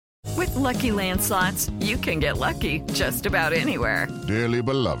With Lucky Land Slots, you can get lucky just about anywhere. Dearly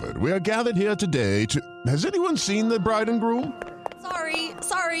beloved, we are gathered here today to... Has anyone seen the bride and groom?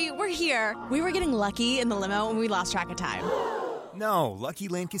 Sorry, we're here. We were getting lucky in the limo and we lost track of time. No, Lucky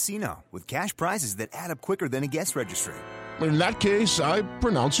Land Casino, with cash prizes that add up quicker than a guest registry. In that case, I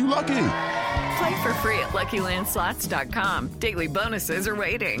pronounce you lucky. Play for free at LuckyLandSlots.com. Daily bonuses are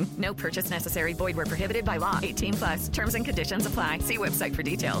waiting. No purchase necessary. Void where prohibited by law. 18+. Terms and conditions apply. See website for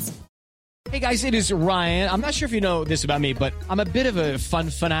details. Hey guys, it is Ryan. I'm not sure if you know this about me, but I'm a bit of a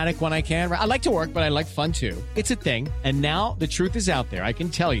fun fanatic when I can. I like to work, but I like fun too. It's a thing. And now the truth is out there. I can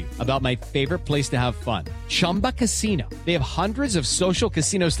tell you about my favorite place to have fun. Chumba Casino. They have hundreds of social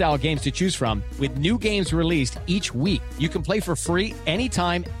casino style games to choose from with new games released each week. You can play for free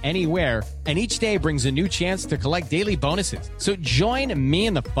anytime, anywhere. And each day brings a new chance to collect daily bonuses. So join me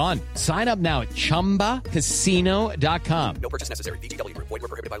in the fun. Sign up now at ChumbaCasino.com. No purchase necessary. VGW. Void where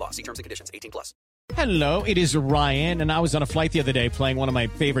prohibited by law. See terms and conditions. 18+. Hello, it is Ryan, and I was on a flight the other day playing one of my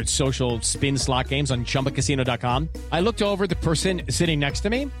favorite social spin slot games on ChumbaCasino.com. I looked over at the person sitting next to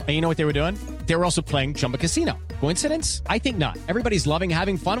me, and you know what they were doing? They were also playing Chumba Casino. Coincidence? I think not. Everybody's loving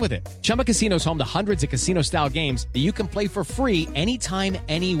having fun with it. Chumba Casino is home to hundreds of casino-style games that you can play for free anytime,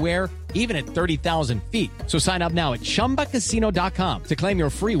 anywhere, even at 30,000 feet. So sign up now at ChumbaCasino.com to claim your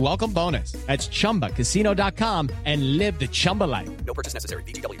free welcome bonus. That's ChumbaCasino.com and live the Chumba life. No purchase necessary.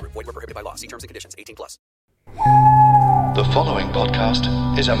 VGW. Void where prohibited by law. See terms and conditions. 18+. The following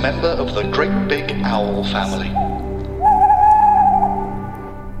podcast is a member of the Great Big Owl family.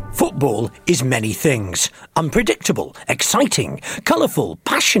 Football is many things. Unpredictable, exciting, colourful,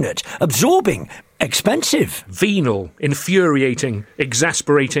 passionate, absorbing, expensive. Venal, infuriating,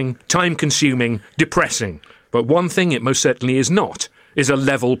 exasperating, time-consuming, depressing. But one thing it most certainly is not, is a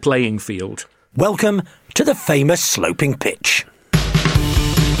level playing field. Welcome to the famous sloping pitch.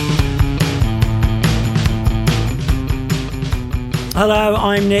 Hello,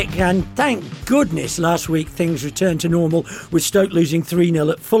 I'm Nick, and thank goodness last week things returned to normal with Stoke losing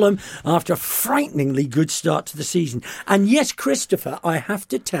 3-0 at Fulham after a frighteningly good start to the season. And yes, Christopher, I have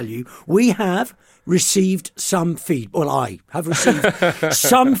to tell you, we have received some I have received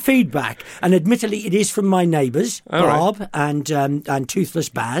some feedback, and admittedly it is from my neighbours, Bob and Toothless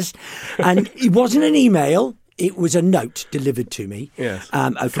Baz, and it wasn't an email. It was a note delivered to me. Yes.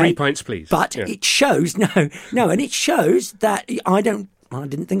 Okay. 3 pints, please. But it shows, and it shows that I didn't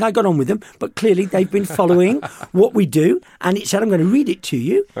think I got on with them, but clearly they've been following what we do. And it said, I'm going to read it to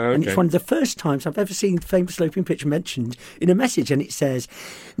you. Okay. And it's one of the first times I've ever seen famous sloping pitch mentioned in a message. And it says,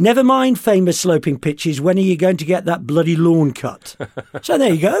 never mind famous sloping pitches, when are you going to get that bloody lawn cut? So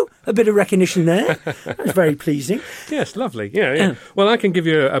there you go. A bit of recognition there. That's very pleasing. Yes, lovely. Yeah. Well, I can give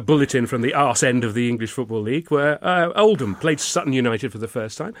you a bulletin from the arse end of the English Football League where Oldham played Sutton United for the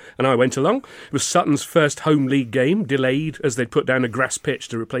first time. And I went along. It was Sutton's first home league game, delayed as they'd put down a grass pitch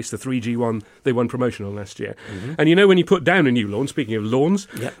to replace the 3G1 they won promotional last year. Mm-hmm. And you know when you put down a new lawn, speaking of lawns,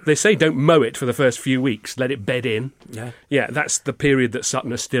 they say don't mow it for the first few weeks, let it bed in. Yeah, that's the period that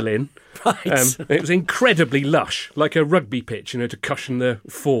Sutton are still in. Right. It was incredibly lush, like a rugby pitch, to cushion the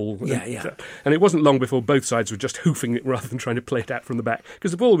fall. And it wasn't long before both sides were just hoofing it rather than trying to play it out from the back,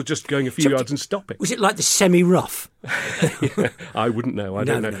 because the ball was just going a few yards and stopping. Was it like the semi-rough? I wouldn't know. I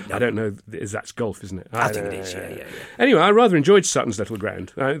don't know. I don't know. That's golf, isn't it? I think it is, yeah. Anyway, I rather enjoyed Sutton's little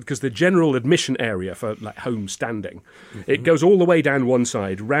ground because the general admission area for home standing, it goes all the way down one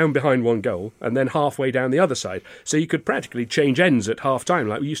side, round behind one goal, and then halfway down the other side. So you could practically change ends at half time,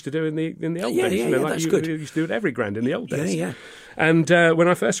 like we used to do in the old days. That's good. You used to do it every ground in the old days. Yeah. And when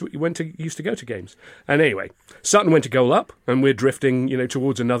I first used to go to games. And anyway, Sutton went a goal up, and we're drifting,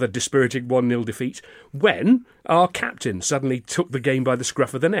 towards another dispiriting 1-0 defeat, when our captain suddenly took the game by the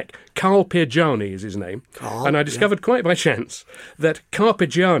scruff of the neck. Carl Piergiani is his name. And I discovered quite by chance that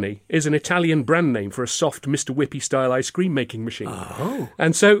Carpigiani is an Italian brand name for a soft Mr. Whippy-style ice cream making machine. Oh.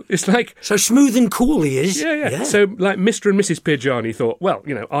 And so it's like... So smooth and cool he is. Yeah. So like Mr. and Mrs. Piergiani thought, well,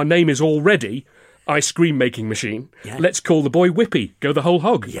 our name is already... ice cream making machine. Yeah. Let's call the boy Whippy. Go the whole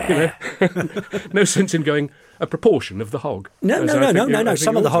hog. Yeah. No sense in going a proportion of the hog. No.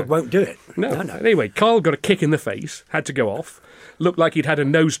 Some of the hog won't do it. No. Anyway, Carl got a kick in the face, had to go off. Looked like he'd had a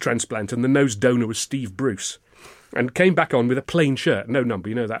nose transplant and the nose donor was Steve Bruce. and came back on with a plain shirt, no number.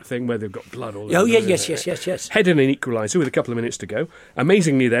 You know that thing where they've got blood all over. Oh, yeah, yes. Headed an equaliser with a couple of minutes to go.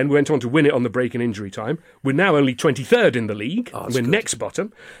 Amazingly then, we went on to win it on the break in injury time. We're now only 23rd in the league. We're next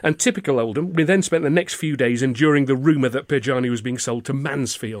bottom. And typical Oldham, we then spent the next few days enduring the rumour that Pirjani was being sold to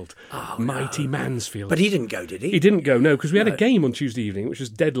Mansfield. Mighty Mansfield. But he didn't go, did he? He didn't go, no, because we had a game on Tuesday evening, which was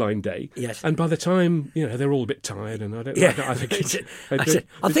deadline day. Yes. And by the time, they're all a bit tired, and I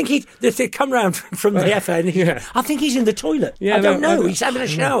think they come round from the FA and I think he's in the toilet. Yeah, I don't know. He's having a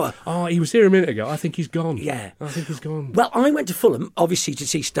shower. Oh, he was here a minute ago. I think he's gone. Yeah. I think he's gone. Well, I went to Fulham, obviously, to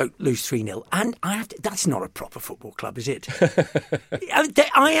see Stoke lose 3-0, and that's not a proper football club, is it?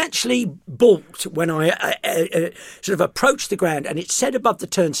 I actually balked when I sort of approached the ground, and it said above the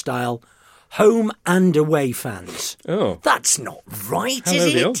turnstile, home and away fans. Oh. That's not right, Hello,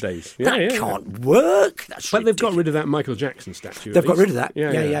 is it? the old days. That can't work. But they've got rid of that Michael Jackson statue. They've got rid of that.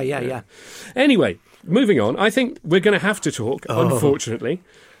 Yeah. Anyway, moving on, I think we're going to have to talk, unfortunately,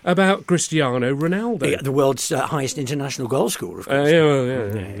 about Cristiano Ronaldo. The world's highest international goal scorer, of course.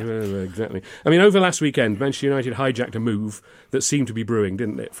 Exactly. I mean, over last weekend, Manchester United hijacked a move that seemed to be brewing,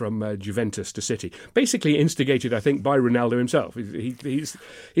 didn't it, from Juventus to City. Basically instigated, I think, by Ronaldo himself.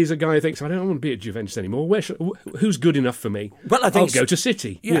 He's a guy who thinks, I don't want to be at Juventus anymore. Who's good enough for me? Well, I think I'll go to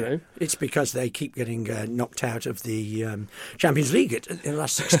City. Yeah, it's because they keep getting knocked out of the Champions League in the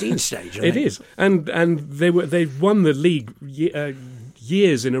last 16 stage. It is. And they've won the league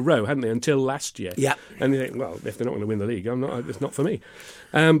years in a row, hadn't they, until last year? Yeah. And you think, well, if they're not going to win the league, it's not for me.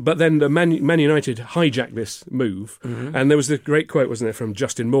 But then the Man United hijacked this move, and there was the great quote, wasn't there, from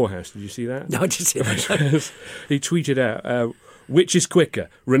Justin Morehouse? Did you see that? No, I didn't see that. He tweeted out, which is quicker,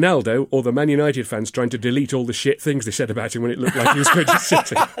 Ronaldo or the Man United fans trying to delete all the shit things they said about him when it looked like he was going to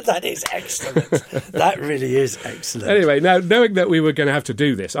City? That is excellent. That really is excellent. Anyway, now, knowing that we were going to have to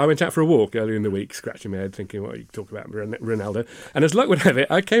do this, I went out for a walk earlier in the week, scratching my head, thinking, well, you talk about Ronaldo. And as luck would have it,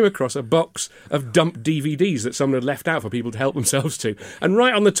 I came across a box of dumped DVDs that someone had left out for people to help themselves to. And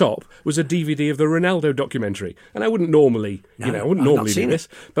right on the top was a DVD of the Ronaldo documentary. And I wouldn't normally, do this,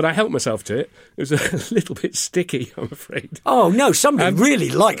 but I helped myself to it. It was a little bit sticky, I'm afraid. Oh, no, somebody really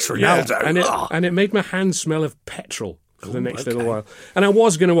likes Ronaldo. Yeah, and it made my hands smell of petrol for the next little while. And I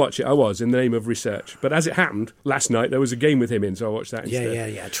was going to watch it, in the name of research. But as it happened, last night there was a game with him in, so I watched that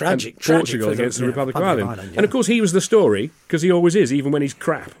instead. Yeah. Tragic. Portugal against the Republic of Ireland. And of course he was the story, because he always is, even when he's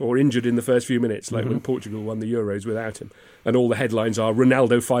crap or injured in the first few minutes, like when Portugal won the Euros without him. And all the headlines are,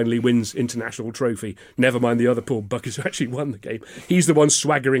 Ronaldo finally wins international trophy. Never mind the other poor buggers who actually won the game. He's the one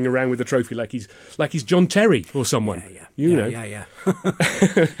swaggering around with the trophy like he's John Terry or someone. Yeah.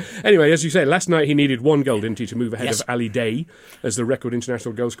 Anyway, as you say, last night he needed one goal, didn't he, to move ahead of Ali Day as the record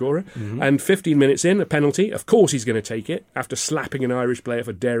international goal scorer. And 15 minutes in, a penalty. Of course he's going to take it after slapping an Irish player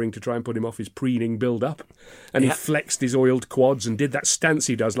for daring to try and put him off his preening build-up. And he flexed his oiled quads and did that stance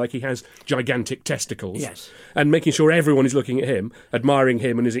he does like he has gigantic testicles. Yes. And making sure everyone is looking at him, admiring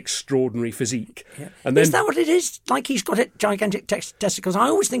him and his extraordinary physique. Yeah. And then, is that what it is? Like he's got gigantic testicles? I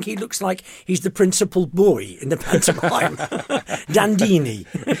always think he looks like he's the principal boy in the pantomime. Dandini.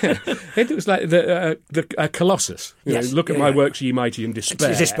 It looks like the Colossus. Look at my works, ye mighty, in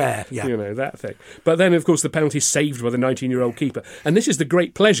despair. Despair, yeah. That thing. But then, of course, the penalty saved by the 19-year-old keeper. And this is the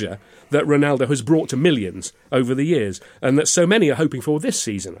great pleasure that Ronaldo has brought to millions over the years, and that so many are hoping for this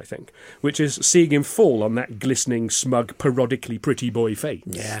season, I think, which is seeing him fall on that glistening, smug, parodically pretty boy face.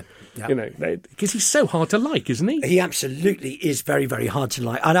 Yeah. Because he's so hard to like, isn't he? He absolutely is very, very hard to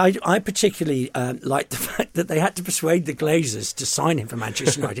like. And I particularly like the fact that they had to persuade the Glazers to sign him for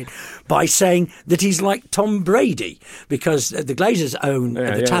Manchester United by saying that he's like Tom Brady, because the Glazers own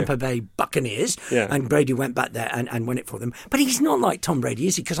the Tampa Bay Buccaneers, and Brady went back there and won it for them. But he's not like Tom Brady,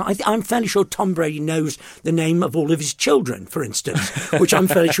 is he? Because I'm fairly sure Tom Brady knows the name of all of his children, for instance, which I'm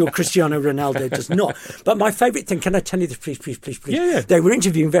fairly sure Cristiano Ronaldo does not. But my favourite thing, can I tell you this, please? Yeah. They were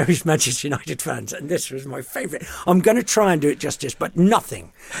interviewing various Manchester United fans, and this was my favourite. I'm going to try and do it justice, but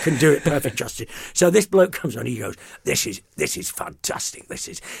nothing can do it perfect justice. So this bloke comes on, he goes, "This is fantastic. This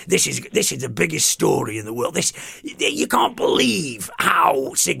is the biggest story in the world. You can't believe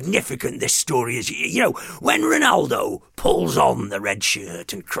how significant this story is. When Ronaldo pulls on the red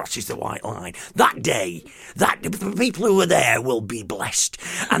shirt and crosses the white line, that day, the people who were there will be blessed,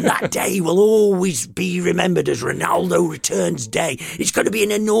 and that day will always be remembered as Ronaldo returns day. It's going to be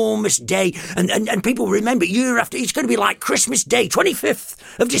an enormous day, and people remember year after. It's going to be like Christmas Day, 25th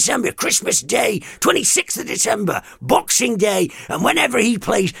of December, Christmas Day, 26th of December, Boxing Day, and whenever he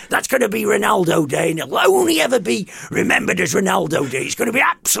plays, that's going to be Ronaldo Day, and it'll only ever be be remembered as Ronaldo Day. It's going to be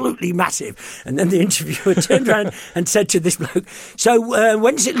absolutely massive. And then the interviewer turned around and said to this bloke, so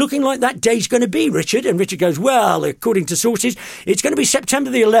when's it looking like that day's going to be, Richard? And Richard goes, well, according to sources, it's going to be September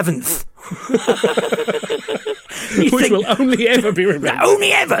the 11th. Which will only ever be remembered.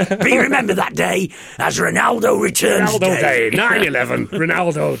 Only ever be remembered that day as Ronaldo Returns Day. 9/11,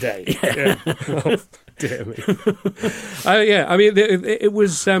 Ronaldo Day. Yeah. Oh, dear me. I mean, it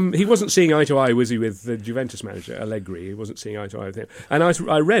was. He wasn't seeing eye to eye, was he, with the Juventus manager Allegri? He wasn't seeing eye to eye with him. And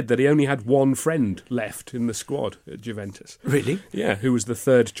I read that he only had one friend left in the squad at Juventus. Really? Yeah, who was the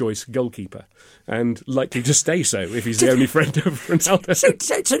third choice goalkeeper, and likely to stay so if he's the only friend of Ronaldo.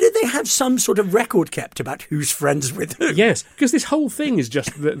 So did they have some sort of record kept about who's friends with who? Yes, because this whole thing is just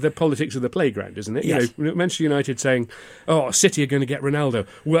the politics of the playground, isn't it? Yes. You know, Manchester United saying, "Oh, City are going to get Ronaldo.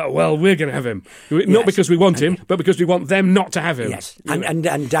 Well, we're going to have him. Not because we want him, but because we want them not to have him." Yes, and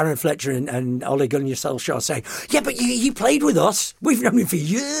Darren Fletcher and Ole Gunnar Solskjaer saying, "Yeah, but he played with us. We've known him for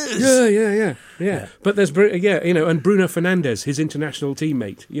years." Yeah. But there's and Bruno Fernandes, his international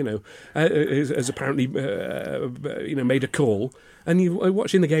teammate, has apparently made a call. And you were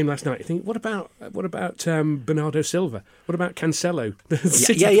watching the game last night. You think, what about Bernardo Silva? What about Cancelo?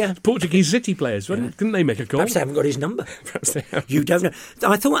 The Portuguese City players. Didn't they make a call? Perhaps they haven't got his number. Perhaps they haven't. You don't know.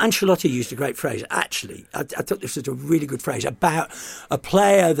 I thought Ancelotti used a great phrase. Actually, I thought this was a really good phrase about a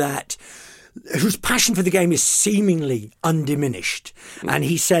player whose passion for the game is seemingly undiminished. And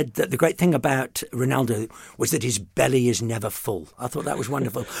he said that the great thing about Ronaldo was that his belly is never full. I thought that was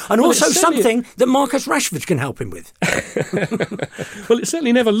wonderful. And also something that Marcus Rashford can help him with. Well, it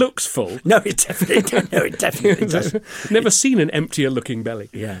certainly never looks full. No, it definitely doesn't. Never seen an emptier looking belly.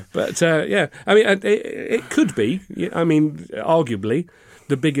 Yeah. But, I mean, it could be, arguably,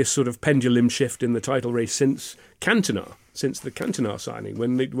 the biggest sort of pendulum shift in the title race since Cantona. Since the Cantona signing,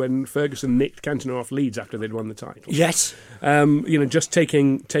 when Ferguson nicked Cantona off Leeds after they'd won the title. Yes. Just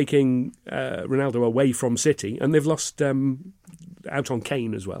taking Ronaldo away from City, and they've lost out on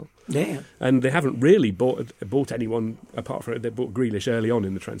Kane as well. Yeah. And they haven't really bought anyone apart from they bought Grealish early on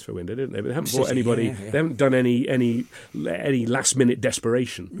in the transfer window, didn't they? But they haven't bought anybody. Yeah. They haven't done any last minute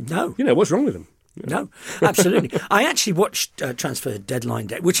desperation. No. What's wrong with them? No, absolutely. I actually watched Transfer Deadline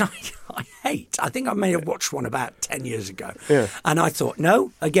Day, which I hate. I think I may have watched one about 10 years ago. Yeah. And I thought,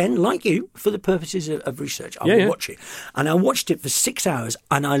 no, again, like you, for the purposes of research, I will watch it. And I watched it for 6 hours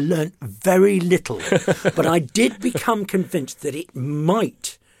and I learnt very little. But I did become convinced that it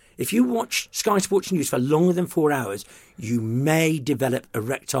might. If you watch Sky Sports News for longer than 4 hours, you may develop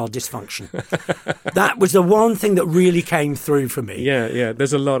erectile dysfunction. That was the one thing that really came through for me. Yeah.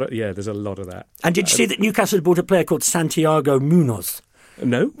 There's a lot of that. And did you see that Newcastle had bought a player called Santiago Munoz?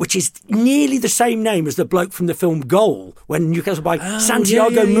 No. Which is nearly the same name as the bloke from the film Goal, when Newcastle buy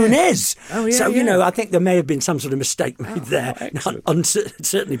Santiago Munez. Oh, yeah, so, I think there may have been some sort of mistake made there.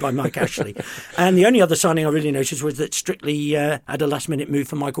 Certainly by Mike Ashley. And the only other signing I really noticed was that Strictly had a last-minute move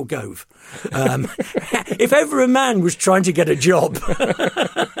for Michael Gove. If ever a man was trying to get a job,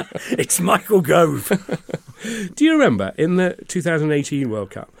 it's Michael Gove. Do you remember, in the 2018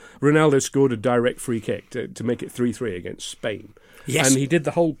 World Cup, Ronaldo scored a direct free kick to make it 3-3 against Spain? Yes. And he did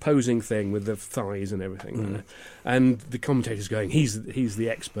the whole posing thing with the thighs and everything. And the commentators going, he's the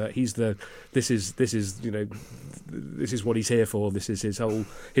expert. This is what he's here for. This is his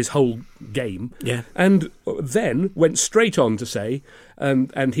whole game. Yeah. And then went straight on to say,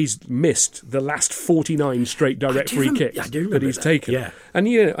 and he's missed the last 49 straight direct free kicks that he's taken. Yeah.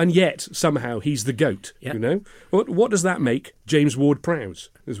 And yet somehow he's the GOAT. Yeah. What does that make James Ward-Prowse?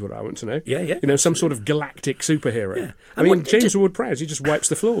 Is what I want to know. Yeah. Some sort of galactic superhero. Yeah. I mean, James Ward-Prowse, he just wipes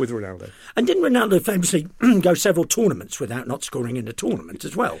the floor with Ronaldo. And didn't Ronaldo famously go several tournaments without not scoring in a tournament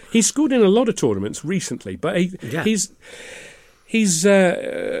as well? He's scored in a lot of tournaments recently, but it's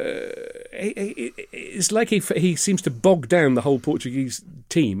like he seems to bog down the whole Portuguese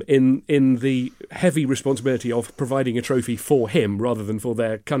team in the heavy responsibility of providing a trophy for him rather than for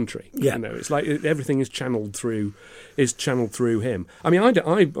their country. Yeah. It's like everything is channeled through him. I mean,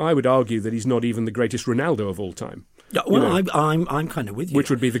 I would argue that he's not even the greatest Ronaldo of all time. Yeah, well, I'm kind of with you. Which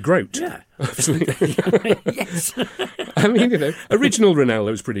would be the GOAT. Yeah. Yes. I mean, original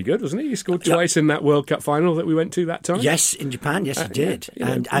Ronaldo was pretty good, wasn't he? He scored twice in that World Cup final that we went to that time. Yes, in Japan. Yes, he did.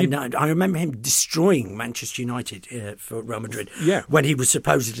 And I remember him destroying Manchester United for Real Madrid. Yeah. When he was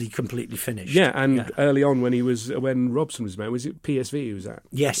supposedly completely finished. Yeah, and early on when Robson was man, was it PSV he was at?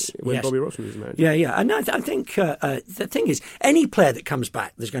 Yes. When Bobby Robson was man. Yeah. And I think the thing is, any player that comes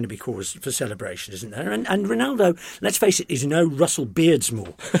back, there's going to be cause for celebration, isn't there? And Ronaldo, let's face it, is no Russell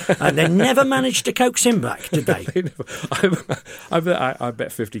Beardsmore. And they never managed to coax him back, did they? I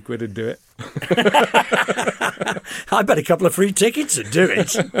bet 50 quid would do it. I bet a couple of free tickets would do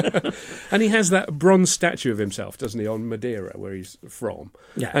it. And he has that bronze statue of himself, doesn't he, on Madeira, where he's from?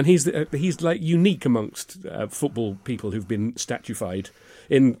 Yeah. And he's like unique amongst football people who've been statuified,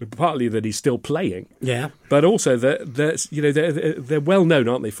 in partly that he's still playing. Yeah. But also that they're well known,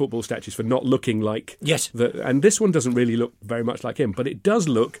 aren't they, football statues, for not looking like. Yes. And this one doesn't really look very much like him, but it does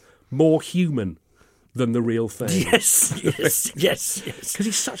look more human than the real thing. Yes. Because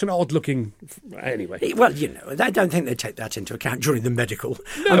he's such an odd-looking. Anyway. Well, I don't think they take that into account during the medical.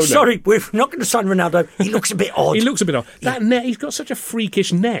 I'm sorry, we're not going to sign Ronaldo. He looks a bit odd. He looks a bit odd. That neck, he's got such a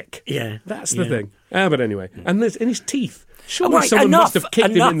freakish neck. Yeah. That's the thing. But anyway, and in his teeth. Surely someone must have kicked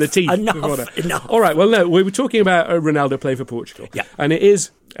him in the teeth. Enough. All right, well, no, we were talking about Ronaldo playing for Portugal. Yeah. And it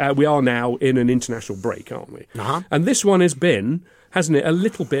is, we are now in an international break, aren't we? Uh-huh. And this one has been, hasn't it, a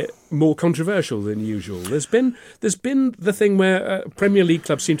little bit more controversial than usual. There's been the thing where Premier League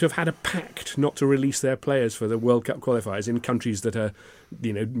clubs seem to have had a pact not to release their players for the World Cup qualifiers in countries that are,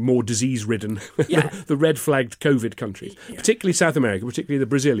 more disease-ridden, the red-flagged COVID countries, particularly South America, particularly the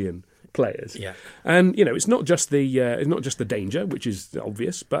Brazilian players. Yeah. And it's not just the danger, which is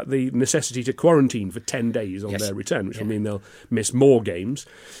obvious, but the necessity to quarantine for 10 days on their return, which will mean they'll miss more games.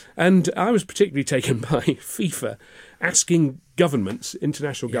 And I was particularly taken by FIFA asking governments,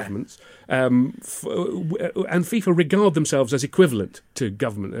 international governments, and FIFA regard themselves as equivalent to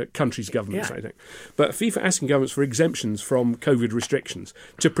countries' governments, I think. But FIFA asking governments for exemptions from COVID restrictions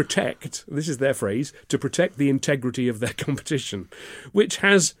to protect, this is their phrase, to protect the integrity of their competition, which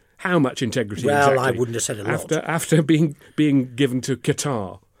has how much integrity exactly? I wouldn't have said a lot. After being given to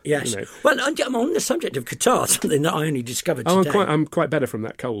Qatar. Yes. Well, I'm on the subject of Qatar, something that I only discovered today. I'm quite better from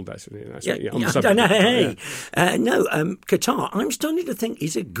that cold, actually. Qatar, I'm starting to think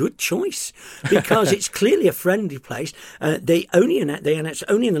is a good choice because it's clearly a friendly place. They announced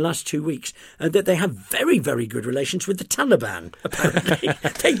only in the last 2 weeks that they have very, very good relations with the Taliban, apparently.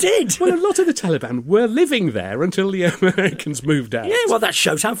 They did. Well, a lot of the Taliban were living there until the Americans moved out. Yeah, well, that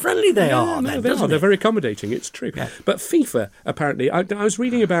shows how friendly they are. They're very accommodating, it's true. Yeah. But FIFA, apparently, I was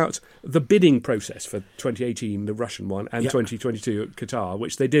reading about the bidding process for 2018, the Russian one, and 2022 at Qatar,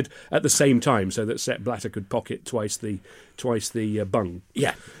 which they did at the same time, so that Sepp Blatter could pocket twice the bung,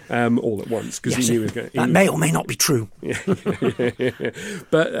 all at once, because he knew he was going. That may or may not be true.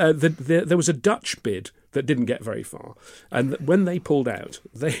 But there was a Dutch bid that didn't get very far, and when they pulled out,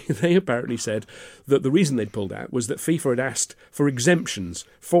 they apparently said that the reason they'd pulled out was that FIFA had asked for exemptions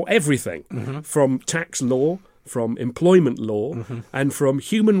for everything, from tax law, from employment law, and from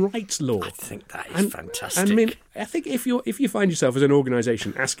human rights law. I think that is fantastic. I mean, I think if you find yourself as an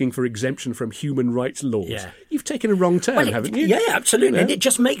organisation asking for exemption from human rights laws, you've taken a wrong turn, haven't you? Yeah, absolutely. And it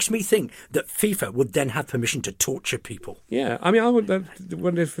just makes me think that FIFA would then have permission to torture people. Yeah, I mean, I wonder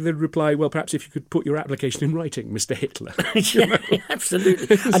if they'd reply, well, perhaps if you could put your application in writing, Mr. Hitler.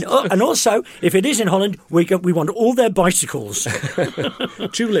 Absolutely. And also, if it is in Holland, we want all their bicycles.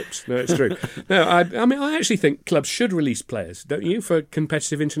 Tulips. No, it's true. No, I actually think clubs should release players, don't you, for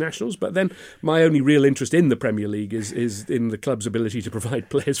competitive internationals? But then my only real interest in the Premier League is in the club's ability to provide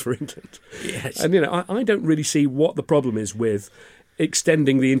players for England. Yes. And, I don't really see what the problem is with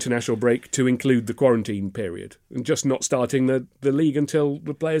extending the international break to include the quarantine period and just not starting the league until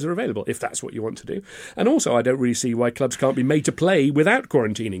the players are available, if that's what you want to do. And also, I don't really see why clubs can't be made to play without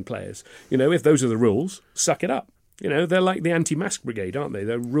quarantining players. If those are the rules, suck it up. They're like the anti-mask brigade, aren't they?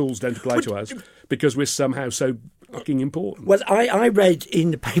 The rules don't apply to us because we're somehow so fucking important. Well, I read in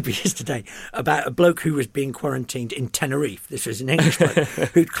the paper yesterday about a bloke who was being quarantined in Tenerife. This was an English bloke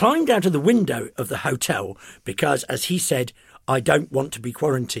who'd climbed out of the window of the hotel because, as he said, I don't want to be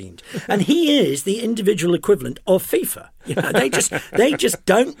quarantined. And he is the individual equivalent of FIFA. They just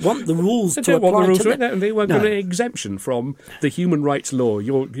don't want the rules to apply to them. They want an exemption from the human rights law,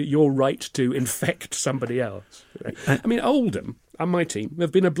 your right to infect somebody else. I mean, Oldham and my team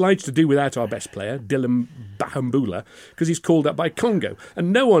have been obliged to do without our best player, Dylan Bahambula, because he's called up by Congo.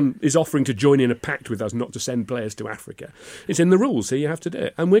 And no one is offering to join in a pact with us not to send players to Africa. It's in the rules, so you have to do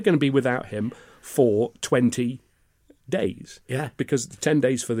it. And we're going to be without him for 20 days. Yeah. Because 10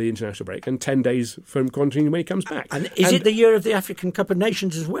 days for the international break and 10 days from quarantine when he comes back. And is it the year of the African Cup of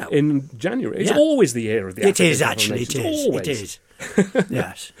Nations as well? In January. It's always the year of the African Cup of Nations. It is.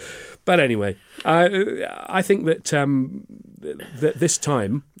 Yes. But anyway, I think that that this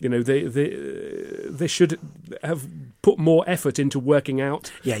time, they should have put more effort into working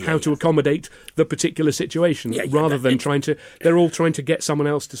out how to accommodate the particular situation rather than they're all trying to get someone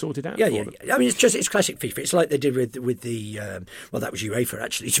else to sort it out for them. I mean, it's classic FIFA. It's like they did with the that was UEFA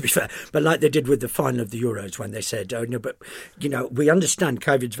actually, to be fair, but like they did with the final of the Euros when they said, oh no, but we understand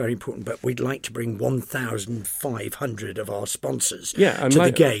COVID's very important, but we'd like to bring 1,500 of our sponsors to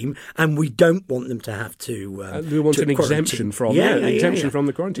the game, and we don't want them to have to. We want an exemption from from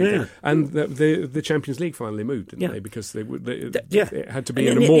the quarantine, and the Champions League finally moved, didn't they? Because it had to be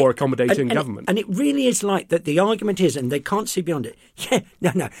in a more accommodating government. And it really is like that. The argument is, and they can't see beyond it. Yeah,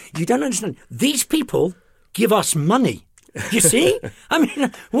 no, you don't understand. These people give us money. You see? I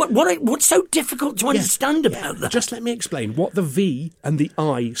mean, what's so difficult to understand about that? Just let me explain what the V and the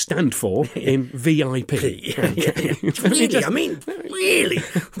I stand for in VIP. Really, I mean, really.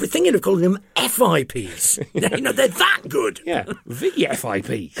 We're thinking of calling them FIPs. They're that good. Yeah,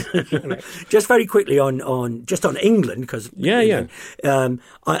 VFIP. Just very quickly on England, because I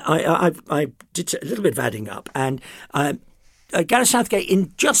did a little bit of adding up, and Gareth Southgate,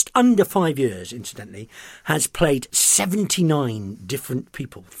 in just under 5 years, incidentally, has played 79 different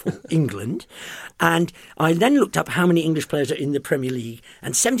people for England. And I then looked up how many English players are in the Premier League,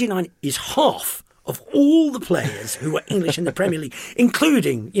 and 79 is half of all the players who are English in the Premier League,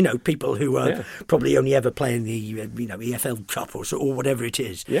 including, people who are probably only ever playing the, EFL Cup or whatever it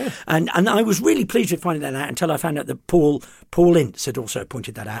is. Yeah. And I was really pleased with finding that out until I found out that Paul Ince had also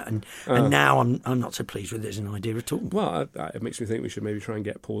pointed that out. And now I'm not so pleased with it as an idea at all. Well, it makes me think we should maybe try and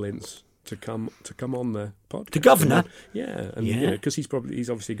get Paul Ince to come on the podcast. The governor? Because he's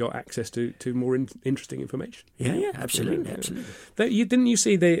obviously got access to more interesting information. Yeah, absolutely. Didn't you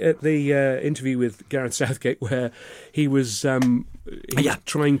see the interview with Gareth Southgate where he was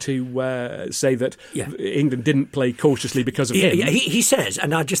trying to say that England didn't play cautiously because of him? Yeah, he says,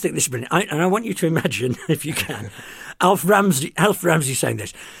 and I just think this is brilliant, and I want you to imagine, if you can, Alf Ramsey saying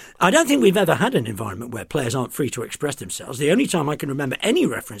this. I don't think we've ever had an environment where players aren't free to express themselves. The only time I can remember any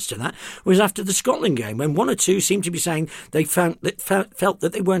reference to that was after the Scotland game, when one or two seemed to be saying they felt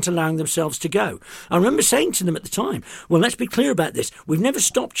that they weren't allowing themselves to go. I remember saying to them at the time, well, let's be clear about this. We've never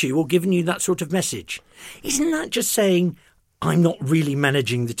stopped you or given you that sort of message. Isn't that just saying, I'm not really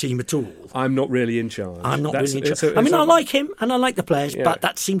managing the team at all? I'm not really in charge. I like him and I like the players, but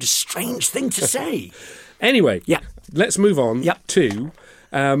that seemed a strange thing to say. Anyway, let's move on to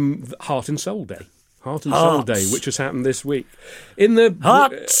Heart and Soul Day. Heart and Soul Day, which has happened this week. In the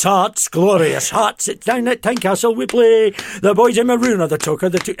Hearts, glorious hearts. It's down at Tynecastle we play. The boys in maroon are the talk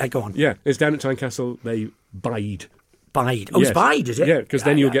of the two. Go on. Yeah, it's down at Tynecastle. They bide. Bide. Oh, it's bide, is it? Yeah, because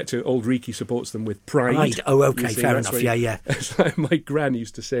then you'll get to Old Reekie supports them with pride. Oh, okay, fair enough. Yeah. It's like my gran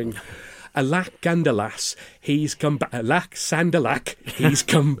used to sing, Alack Gandalas, he's come back. Alack Sandalack, he's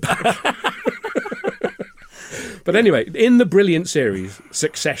come back. But anyway, in the brilliant series,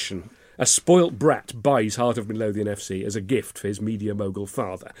 Succession, a spoilt brat buys Heart of Midlothian FC as a gift for his media mogul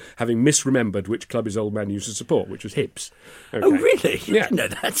father, having misremembered which club his old man used to support, which was Hibs. Okay. Oh, really? Yeah. No,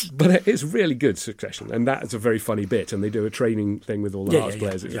 that's... But it's really good, Succession, and that's a very funny bit, and they do a training thing with all the Hearts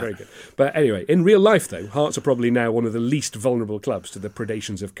players. It's very good. But anyway, in real life, though, Hearts are probably now one of the least vulnerable clubs to the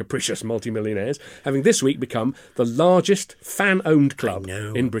predations of capricious multimillionaires, having this week become the largest fan-owned club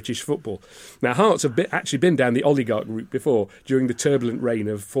in British football. Now, Hearts have actually been down the oligarch route before, during the turbulent reign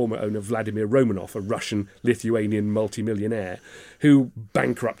of former owner Vladimir Romanov, a Russian-Lithuanian multimillionaire, who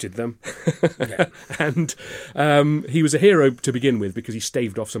bankrupted them. And he was a hero to begin with because he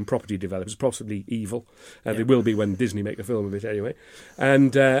staved off some property developers, possibly evil. They will be when Disney make a film of it anyway.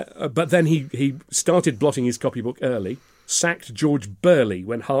 And but then he started blotting his copybook early, sacked George Burley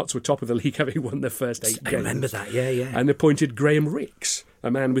when Hearts were top of the league, having won their first 8 games. I remember that, yeah. And appointed Graham Ricks,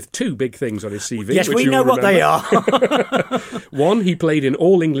 a man with 2 big things on his CV. Yes, we know what they are. One, he played in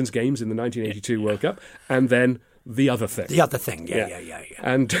all England's games in the 1982 World Cup, and then the other thing. The other thing, yeah.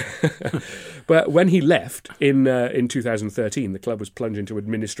 And but when he left in 2013, the club was plunged into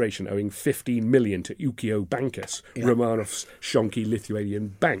administration, owing 15 million to Ukio Bankas, Romanov's shonky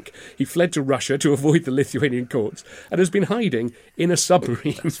Lithuanian bank. He fled to Russia to avoid the Lithuanian courts and has been hiding in a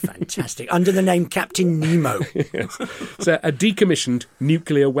submarine. That's fantastic. Under the name Captain Nemo. Yes. So a decommissioned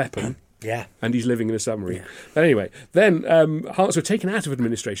nuclear weapon. Yeah. And he's living in a submarine. Yeah. But anyway, then Hearts were taken out of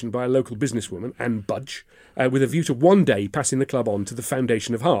administration by a local businesswoman, Anne Budge, with a view to one day passing the club on to the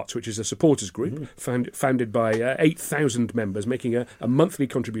Foundation of Hearts, which is a supporters group founded by 8,000 members, making a monthly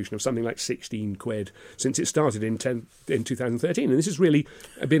contribution of something like 16 quid since it started in 2013. And this has really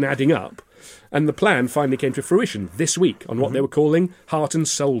been adding up. And the plan finally came to fruition this week on what they were calling Heart and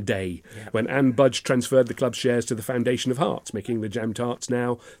Soul Day, when Anne Budge transferred the club's shares to the Foundation of Hearts, making the Jam Tarts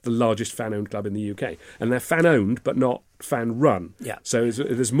now the largest largest fan-owned club in the UK. And they're fan-owned, but not fan-run. Yeah. So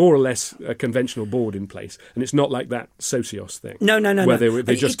there's more or less a conventional board in place. And it's not like that Socios thing. No. Where they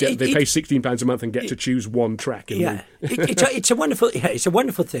pay £16 a month and get to choose one track. It's a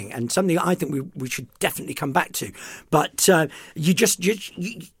wonderful thing, and something I think we should definitely come back to. But it's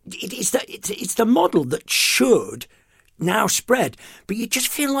the model that should now spread. But you just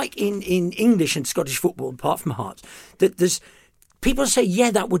feel like in English and Scottish football, apart from Hearts, that there's people say,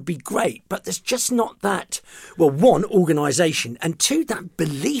 yeah, that would be great, but there's just not that, well, one, organisation, and two, that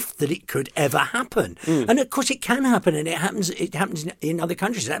belief that it could ever happen. And of course it can happen, and it happens in other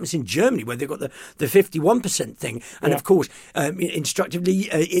countries. It happens in Germany, where they've got the 51% thing. And of course, interestingly,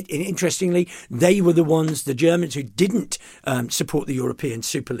 they were the Germans who didn't support the European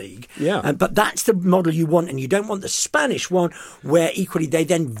Super League. Yeah. But that's the model you want, and you don't want the Spanish one, where equally they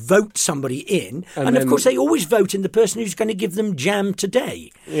then vote somebody in. And of course, they always vote in the person who's going to give them jam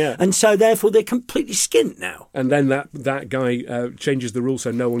today. Yeah. And so therefore they're completely skint now. And then that guy changes the rules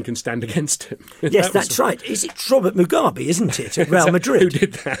so no one can stand against him. Yes, that's right. It's Robert Mugabe, isn't it, at Real Madrid? Who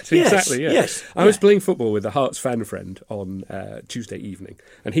did that? Yes, exactly, yeah. yes. I was playing football with a Hearts fan friend on Tuesday evening,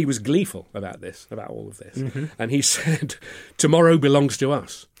 and he was gleeful about all of this. Mm-hmm. And he said, "Tomorrow belongs to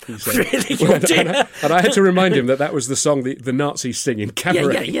us." He said. Really? And I had to remind him that was the song the Nazis sing in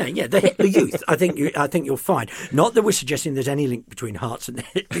Cabaret. Yeah. The Hitler Youth. I think you'll find. Not that we're suggesting there's any link between Hearts and the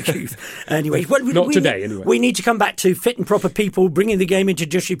Hitler Youth. Anyway, anyway. We need to come back to fit and proper people, bringing the game into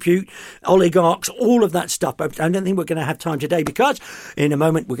disrepute, oligarchs, all of that stuff. But I don't think we're going to have time today, because in a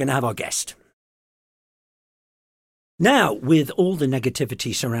moment we're going to have our guest. Now, with all the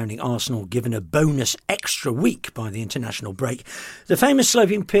negativity surrounding Arsenal given a bonus extra week by the international break, the famous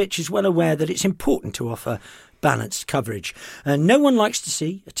sloping pitch is well aware that it's important to offer balanced coverage. And no one likes to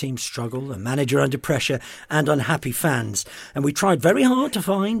see a team struggle, a manager under pressure, and unhappy fans. And we tried very hard to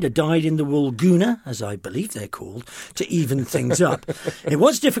find a dyed-in-the-wool gooner, as I believe they're called, to even things up. It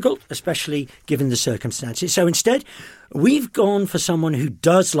was difficult, especially given the circumstances. So instead, we've gone for someone who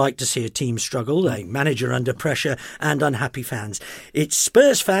does like to see a team struggle, a manager under pressure, and unhappy fans. It's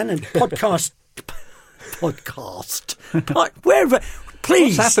Spurs fan and wherever.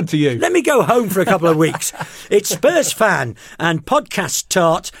 Please. What's happened to you? Let me go home for a couple of weeks. It's Spurs fan and podcast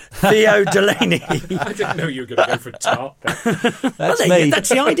tart, Theo Delaney. I didn't know you were going to go for tart. That's me. That's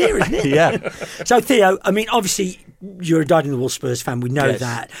the idea, isn't it? Yeah. So, Theo, I mean, obviously, you're a dyed-in-the-wool Spurs fan. We know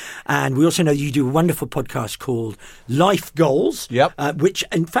that. And we also know you do a wonderful podcast called Life Goals, which,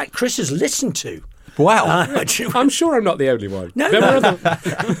 in fact, Chris has listened to. Wow. I'm sure I'm not the only one. No.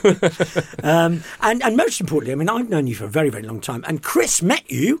 And most importantly, I mean, I've known you for a very, very long time. And Chris met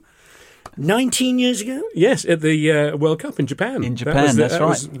you 19 years ago? Yes, at the World Cup in Japan. That's right. That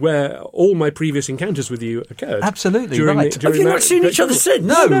was where all my previous encounters with you occurred. Absolutely, right. Have you not seen each other since?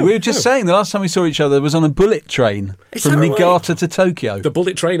 No, we were just saying the last time we saw each other was on a bullet train from Niigata to Tokyo. The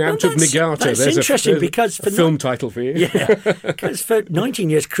bullet train out of Niigata. That's interesting, because for film title for you. Yeah, because for 19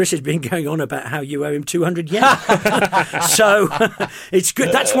 years, Chris has been going on about how you owe him 200 yen. So it's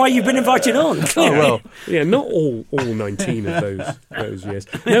good. That's why you've been invited on. Oh, well. Yeah, not all 19 of those years.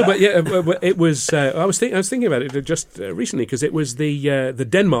 No, but it was. I was thinking about it just recently, because it was the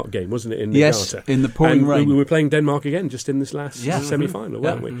Denmark game, wasn't it? In Niigata? Yes, in the pouring rain. We were playing Denmark again just in this last semi-final,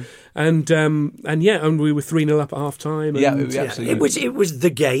 weren't we? And we were 3-0 up at half time. It was the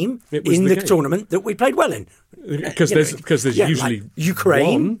game in the tournament that we played well in. Because there's usually like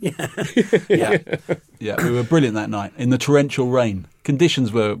Ukraine. Yeah, we were brilliant that night in the torrential rain.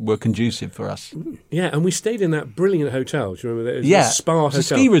 Conditions were conducive for us. Yeah, and we stayed in that brilliant hotel. Do you remember that? It was a spa hotel. It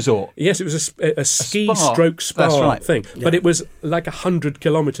was a ski resort. Yes, it was a ski/spa thing. Yeah. But it was like 100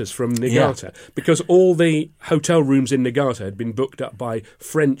 kilometres from Niigata, because all the hotel rooms in Niigata had been booked up by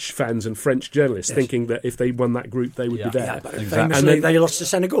French fans and French journalists, thinking that if they won that group, they would be there. Yeah, but famously, they lost to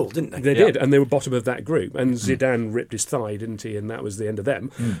Senegal, didn't they? They did, and they were bottom of that group. And Zidane ripped his thigh, didn't he? And that was the end of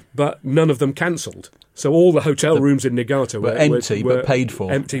them. But none of them cancelled. So all the hotel rooms in Niigata were empty, but paid for.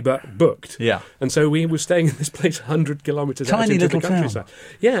 Empty but booked. Yeah. And so we were staying in this place 100 kilometres out into the countryside. Town.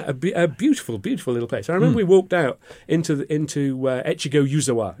 Yeah, a beautiful, beautiful little place. I remember we walked out into Echigo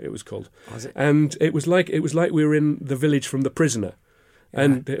Yuzawa, it was called. Was it? And it was like we were in the village from The Prisoner.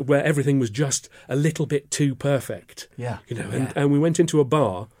 And where everything was just a little bit too perfect. Yeah. And we went into a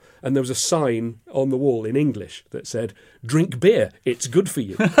bar, and there was a sign on the wall in English that said, "Drink beer, it's good for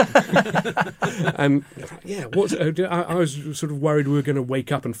you." And yeah, I was sort of worried we were going to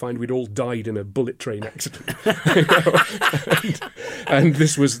wake up and find we'd all died in a bullet train accident. and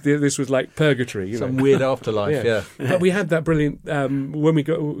this was like purgatory. Some weird afterlife, yeah. But we had that brilliant when we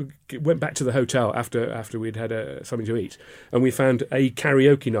went back to the hotel after we'd had something to eat, and we found a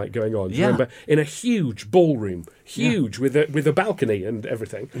karaoke night going on. Do you remember? In a huge ballroom, with a balcony and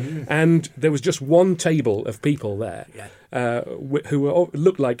everything, and there was just one table of people there. Who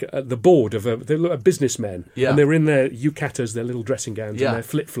looked like the board of they looked like businessmen, and they were in their yucatas, their little dressing gowns, and their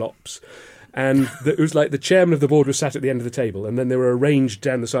flip-flops. And it was like the chairman of the board was sat at the end of the table, and then they were arranged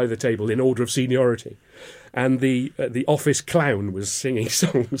down the side of the table in order of seniority. And the office clown was singing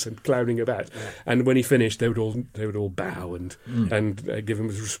songs and clowning about. And when he finished, they would all bow and give him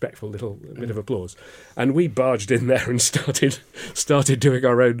a respectful little bit of applause. And we barged in there and started doing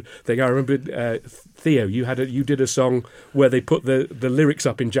our own thing. I remember Theo, you did a song where they put the lyrics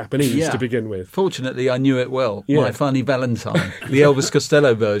up in Japanese to begin with. Fortunately, I knew it well. My Funny Valentine, the Elvis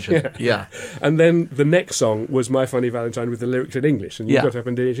Costello version. Yeah. And then the next song was My Funny Valentine with the lyrics in English, and you got up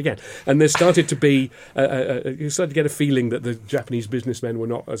and did it again. And there started to be you started to get a feeling that the Japanese businessmen were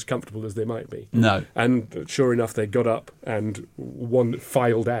not as comfortable as they might be. No. And sure enough, they got up and one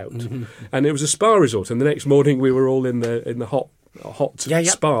filed out. And it was a spa resort, and the next morning we were all in the hot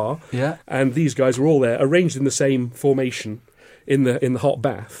spa. Yeah. And these guys were all there, arranged in the same formation in the hot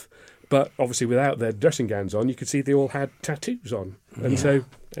bath. But obviously without their dressing gowns on, you could see they all had tattoos on. And so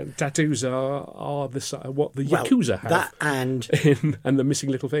tattoos are what the Yakuza have. That and the missing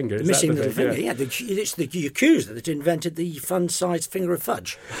little finger. The missing little finger, it's the Yakuza that invented the fun-sized finger of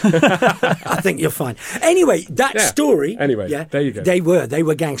fudge. I think you're fine. Anyway, that story... Anyway, there you go. They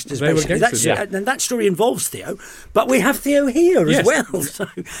were gangsters, basically. And that story involves Theo, but we have Theo here as well. So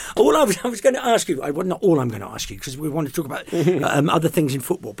all I was going to ask you... Well, not all I'm going to ask you, because we want to talk about other things in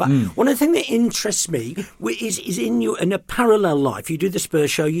football, but one of the things that interests me is in a parallel life. You do the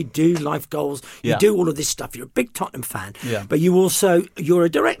Spurs show, you do Life Goals, you do all of this stuff. You're a big Tottenham fan, but you're a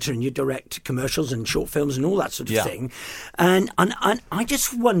director and you direct commercials and short films and all that sort of thing. And I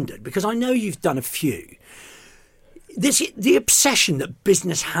just wondered, because I know you've done a few, the obsession that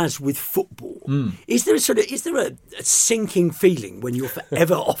business has with football. Is there a sinking feeling when you're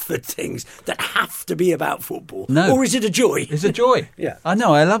forever offered things that have to be about football? No. Or is it a joy? It's a joy. I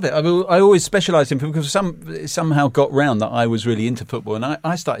know, I love it. I always specialised in football because somehow got round that I was really into football, and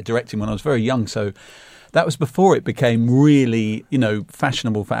I started directing when I was very young, so that was before it became really,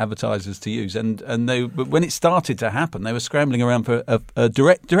 fashionable for advertisers to use. And when it started to happen, they were scrambling around for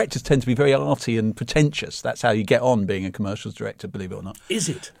directors tend to be very arty and pretentious. That's how you get on being a commercials director, believe it or not. Is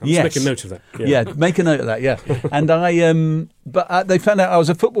it? I'll make a note of that. Yeah, make a note of that, yeah. And they found out I was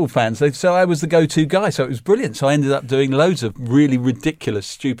a football fan, so I was the go-to guy. So it was brilliant. So I ended up doing loads of really ridiculous,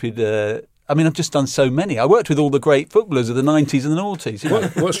 stupid... I've just done so many. I worked with all the great footballers of the 90s and the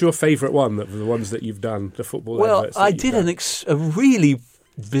noughties. What's your favourite one, the ones that you've done, the football adverts? Well, I did a really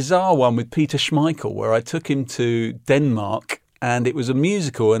bizarre one with Peter Schmeichel where I took him to Denmark, and it was a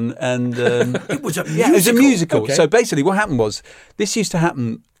musical. And it was a musical? Yeah, it was a musical. Okay. So basically what happened was, this used to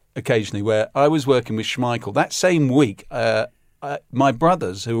happen occasionally where I was working with Schmeichel. That same week... my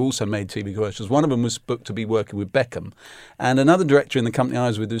brothers, who also made TV commercials, one of them was booked to be working with Beckham, and another director in the company I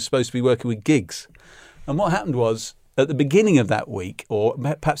was with was supposed to be working with Giggs. And what happened was, at the beginning of that week, or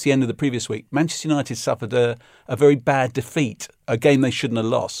perhaps the end of the previous week, Manchester United suffered a very bad defeat, a game they shouldn't have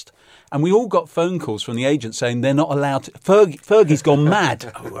lost. And we all got phone calls from the agent saying they're not allowed to... Fergie's gone mad.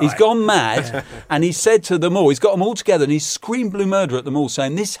 Right. He's gone mad. And he said to them all, he's got them all together, and he screamed blue murder at them all,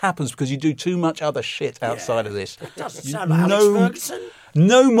 saying, this happens because you do too much other shit outside of this. It doesn't sound like Alex Ferguson.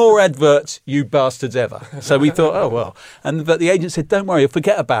 No more adverts, you bastards, ever. So we thought, oh, well. But the agent said, don't worry,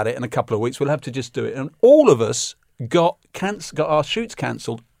 forget about it in a couple of weeks. We'll have to just do it. And all of us got our shoots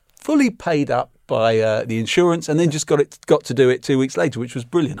cancelled, fully paid up by the insurance, and then just got to do it 2 weeks later, which was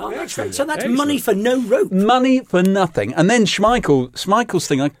brilliant. Oh, that's right. So that's money for no rope. Money for nothing. And then Schmeichel's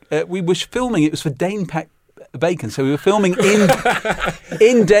thing, we were filming, it was for Dane Bacon, so we were filming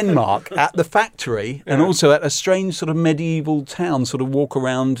in Denmark at the factory, and also at a strange sort of medieval town, sort of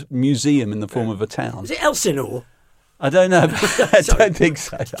walk-around museum in the form of a town. Is it Elsinore? I don't know. I don't think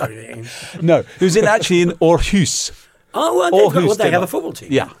so. No, it was actually in Aarhus. Oh, well, they have a football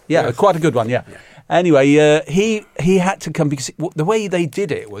team. Yeah, quite a good one, yeah. Anyway, he had to come because the way they did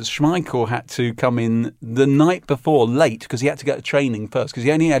it was Schmeichel had to come in the night before late because he had to go to training first because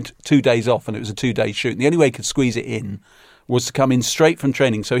he only had 2 days off and it was a 2-day shoot. And the only way he could squeeze it in was to come in straight from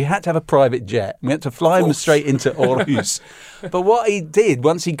training. So he had to have a private jet. We had to fly him straight into Aarhus. But what he did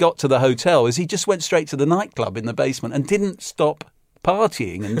once he got to the hotel is he just went straight to the nightclub in the basement and didn't stop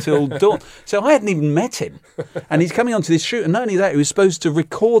partying until dawn. So I hadn't even met him. And he's coming onto this shoot. And not only that, he was supposed to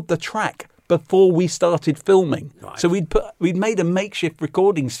record the track before we started filming. Right. So we'd made a makeshift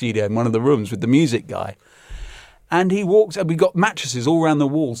recording studio in one of the rooms with the music guy. And he walked, and we got mattresses all around the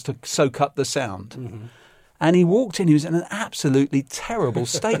walls to soak up the sound. Mm-hmm. And he walked in, he was in an absolutely terrible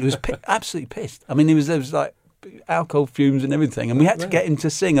state. He was absolutely pissed. I mean, there was like alcohol fumes and everything. And we had to get him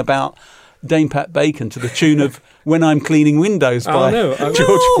to sing about Dame Pat Bacon to the tune of When I'm Cleaning Windows by George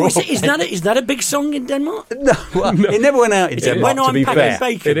Crawford. Is that a big song in Denmark? No, it never went out in Denmark, When I'm Packing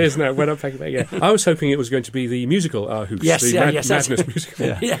Bacon. It is now, When I'm Packing Bacon, yeah. I was hoping it was going to be the musical Aarhus, Madness musical.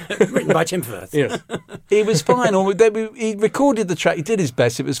 Yeah, written by Tim Firth. Yeah. It was fine. He recorded the track, he did his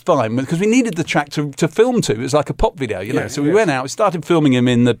best, it was fine, because we needed the track to film to. It was like a pop video, you know. So we went out, we started filming him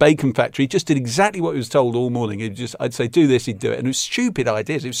in the bacon factory. He just did exactly what he was told all morning. I'd say, do this, he'd do it. And it was stupid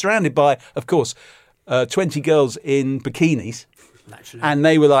ideas. He was surrounded by, of course, 20 girls in bikinis. Naturally. And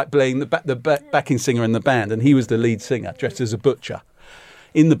they were like playing the backing singer in the band, and he was the lead singer, dressed as a butcher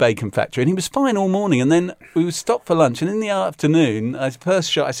in the bacon factory. And he was fine all morning. And then we would stop for lunch, and in the afternoon, first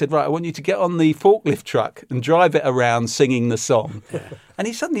shot, I said, right, I want you to get on the forklift truck and drive it around singing the song. And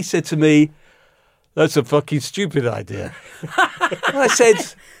he suddenly said to me, that's a fucking stupid idea. And I said,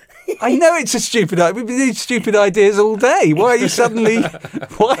 I know it's a stupid idea. We need stupid ideas all day. Why are you suddenly?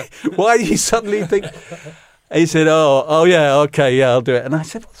 Why do you suddenly think? He said, "Oh, yeah, okay, yeah, I'll do it." And I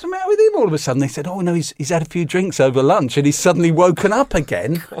said, "What's the matter with him?" All of a sudden, they said, "Oh no, he's had a few drinks over lunch, and he's suddenly woken up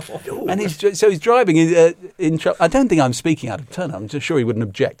again." And he's driving in trouble. I don't think I'm speaking out of turn. I'm just sure he wouldn't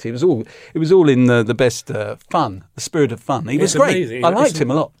object. It was all in the best fun, the spirit of fun. He was great. Amazing. I liked him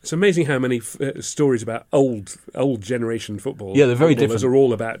a lot. It's amazing how many stories about old generation football. Yeah, they're very different. Are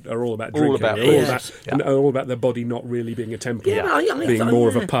all about drinking, all about their body not really being a temple, being more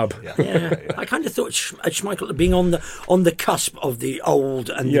of a pub. I kind of thought Schmeichel being on the cusp of the old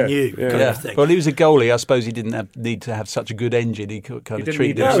and the new kind of thing. Well, he was a goalie. I suppose he didn't need to have such a good engine. He could kind of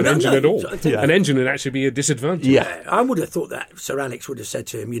treat it as an engine at all. An engine would actually be a disadvantage. Yeah, I would have thought that Sir Alex would have said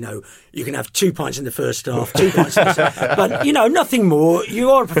to him, you can have 2 pints in the first half, 2 pints in the second, but nothing more.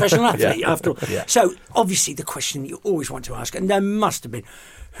 You are a professional athlete after all. Yeah. So obviously the question you always want to ask, and there must have been,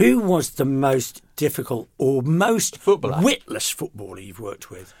 who was the most difficult or most witless footballer you've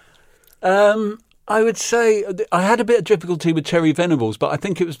worked with? I would say I had a bit of difficulty with Terry Venables, but I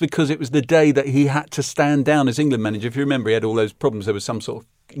think it was because it was the day that he had to stand down as England manager. If you remember, he had all those problems. There was some sort of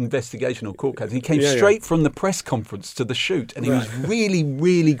investigation or court case. He came straight from the press conference to the shoot, and he was really,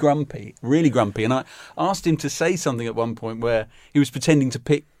 really grumpy. And I asked him to say something at one point where he was pretending to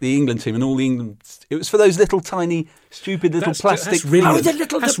pick the England team, and all the England. It was for those little tiny, stupid little plastic.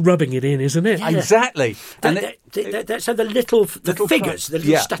 That's rubbing it in, isn't it? Yeah. Exactly. So the little figures, the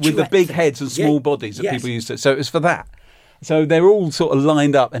little statuettes with the big heads and small bodies that people used to. So it was for that. So they're all sort of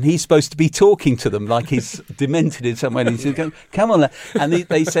lined up, and he's supposed to be talking to them like he's demented in some way. And he said, "Come on," and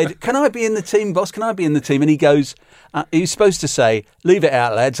they said, "Can I be in the team, boss? Can I be in the team?" And he goes, he's supposed to say, "Leave it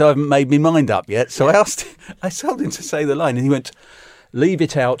out, lads. I haven't made my mind up yet." So I told him to say the line, and he went, "Leave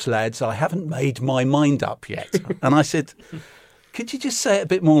it out, lads. I haven't made my mind up yet." And I said, "Could you just say it a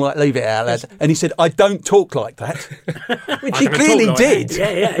bit more like leave it out, lads?" And he said, "I don't talk like that," which he clearly did.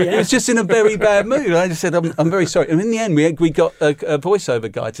 He was just in a very bad mood. I just said, I'm very sorry. And in the end, we got a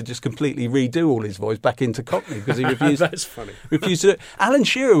voiceover guy to just completely redo all his voice back into Cockney because he refused. That's funny. Refused to do it. Alan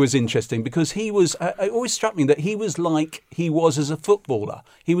Shearer was interesting because he was. It always struck me that he was like he was as a footballer.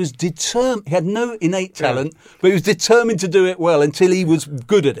 He was determined. He had no innate talent, but he was determined to do it well until he was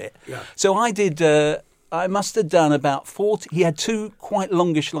good at it. Yeah. So I did. I must have done about 40. He had 2 quite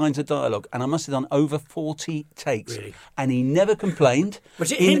longish lines of dialogue, and I must have done over 40 takes. Really? And he never complained.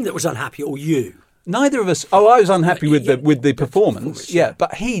 Was it him that was unhappy, or you? Neither of us. Oh, I was unhappy with the performance. Yeah,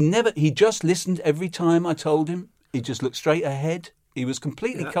 but he never. He just listened every time I told him. He just looked straight ahead. He was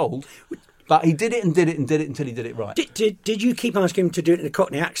completely cold. But he did it and did it and did it until he did it right. Did you keep asking him to do it in a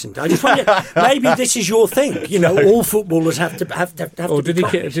Cockney accent? I just wonder, maybe this is your thing. All footballers have to Or did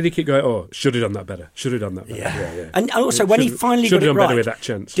he keep going, "Oh, should have done that better. Should have done that better." Yeah. And also, when he finally got it right, should have done better with that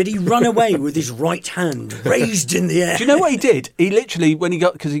chance. Did he run away with his right hand raised in the air? Do you know what he did? He literally, when he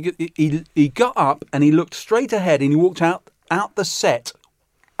got, because he got up and he looked straight ahead and he walked out the set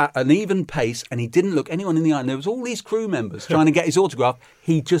at an even pace, and he didn't look anyone in the eye. And there was all these crew members trying to get his autograph.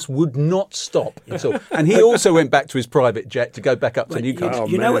 He just would not stop at all. And he also went back to his private jet to go back up to Newcastle.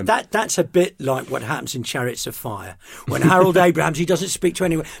 You know what? That's a bit like what happens in Chariots of Fire when Harold Abrahams, he doesn't speak to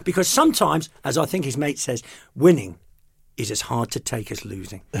anyone, because sometimes, as I think his mate says, winning is as hard to take as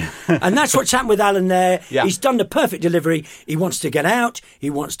losing. And that's what's happened with Alan there. Yeah. He's done the perfect delivery. He wants to get out, he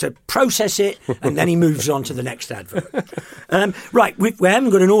wants to process it, and then he moves on to the next advert. Right, we haven't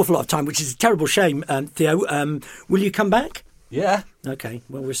got an awful lot of time, which is a terrible shame, Theo. Will you come back? Yeah. Okay,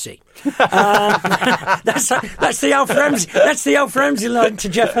 well, we'll see. That's the Alf Ramsey. That's the Alf Ramsey line to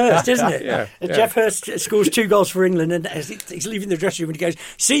Jeff Hurst, isn't it? Yeah. Jeff Hurst scores 2 goals for England, and as he's leaving the dressing room, and he goes,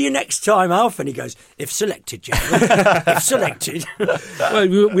 "See you next time, Alf." And he goes, "If selected, Jeff. If selected."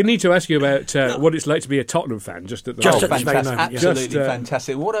 Well, we need to ask you about what it's like to be a Tottenham fan. Just at the Just moment. at this very Fantastic. moment, yeah. Absolutely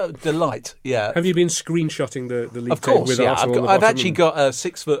fantastic. What a delight. Yeah. Have you been screenshotting the league Of course, with yeah. Arsenal on the I've bottom actually and- got a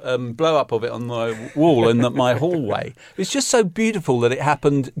 6-foot blow up of it on my wall in my hallway. It's just so beautiful that it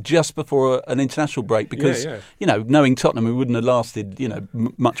happened just before an international break because, knowing Tottenham, we wouldn't have lasted,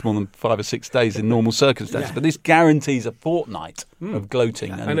 much more than 5 or 6 days in normal circumstances. Yeah. But this guarantees a fortnight of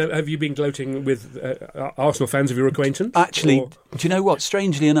gloating. And have you been gloating with Arsenal fans of your acquaintance? Actually, Or- do you know what?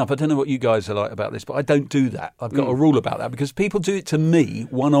 Strangely enough, I don't know what you guys are like about this, but I don't do that. I've got a rule about that because people do it to me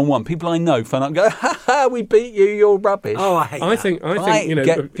one-on-one. People I know phone up and go, "Ha ha, we beat you, you're rubbish." Oh, I hate that. I think I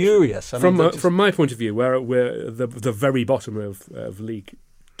get furious. I mean, From my point of view, where we're the very bottom of League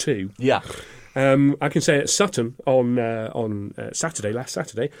 2. yeah. I can say at Sutton on Saturday, last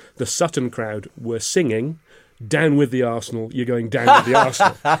Saturday, the Sutton crowd were singing "Down with the Arsenal, you're going down with the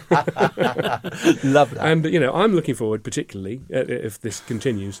Arsenal." Love that. And, I'm looking forward, particularly, if this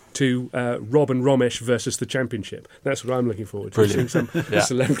continues, to Rob and Romesh versus the Championship. That's what I'm looking forward to. Brilliant. Seeing some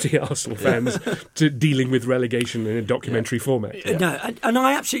celebrity Arsenal fans dealing with relegation in a documentary format. No, and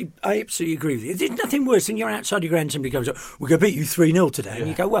I absolutely agree with you. There's nothing worse than you're outside your ground and somebody goes, "We're going to beat you 3-0 today," and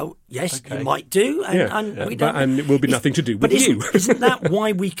you go, "Well, yes, you might do," and we don't. And it will be nothing to do with you. But isn't that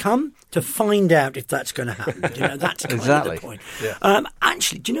why we come? To find out if that's going to happen. That's kind Exactly. of the point. Yeah.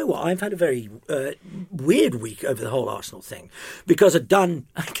 Actually, do you know what? I've had a very weird week over the whole Arsenal thing because I've done.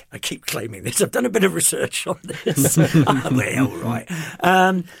 I keep claiming this. I've done a bit of research on this. Well, right.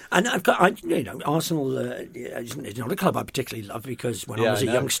 And I've got. Arsenal is not a club I particularly love because when I was a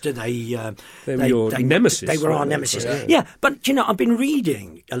youngster, they were your nemesis. They were our nemesis. Yeah, but I've been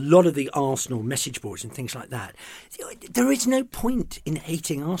reading a lot of the Arsenal message boards and things like that. There is no point in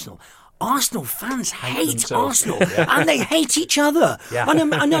hating Arsenal. Arsenal fans hate themselves. Arsenal, and they hate each other. Yeah.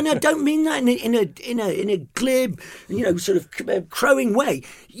 And I don't mean that in a glib, sort of crowing way.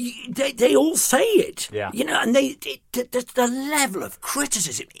 They all say it. Yeah. And the level of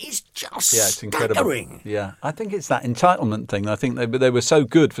criticism is just it's incredible. staggering. Yeah, I think it's that entitlement thing. I think they were so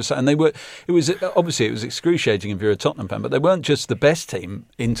good and they were. It was excruciating if you're a Tottenham fan, but they weren't just the best team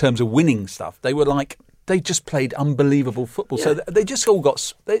in terms of winning stuff. They were like. They just played unbelievable football, so they just all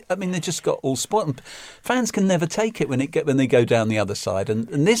got. They just got all spoiled. And fans can never take it when they go down the other side, and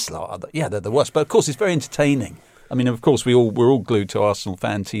this lot, they're the worst. But of course, it's very entertaining. I mean, of course, we're all glued to Arsenal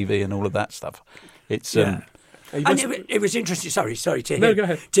fan TV and all of that stuff. It's And it was interesting. Sorry to hear. No, go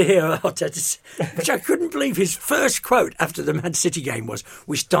ahead. To hear Arteta, which I couldn't believe. His first quote after the Man City game was,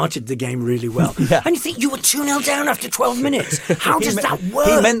 "We started the game really well." Yeah. And you think you were 2-0 down after 12 minutes. How does that work?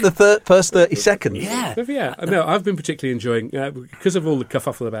 He meant the first 30 seconds. Yeah. No, I've been particularly enjoying because of all the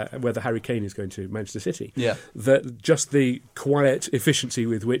kerfuffle about whether Harry Kane is going to Manchester City. Yeah. That just the quiet efficiency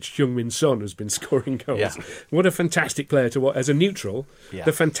with which Heung-min Son has been scoring goals. Yeah. What a fantastic player to watch as a neutral. Yeah.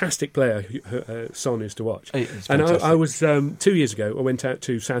 The fantastic player Son is to watch. It's and fantastic. I was 2 years ago. I went out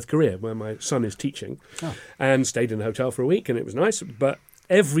to South Korea where my son is teaching, and stayed in a hotel for a week, and it was nice. But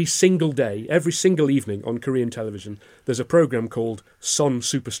every single day, every single evening on Korean television, there's a programme called Son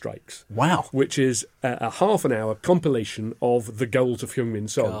Super Strikes. Wow. Which is a half an hour compilation of the goals of Heung-min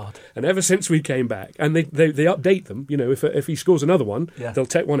Son. God. And ever since we came back, and they update them, if he scores another one, they'll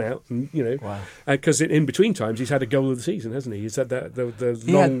take one out, and because in between times he's had a goal of the season, hasn't he? He's had the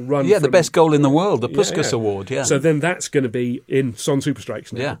long run. Yeah, the best goal in the world, the Puskas Award, yeah. So then that's going to be in Son Super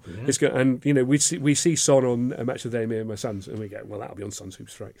Strikes now. Yeah. It's and we see Son on a Match of the Day, me and my sons, and we go, well, that'll be on Son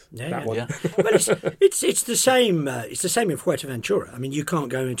Super Strikes. That one. Yeah. But it's the same. It's the same in Fuerteventura. I mean, you can't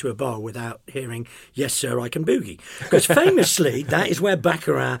go into a bar without hearing "Yes, sir, I can boogie," because famously that is where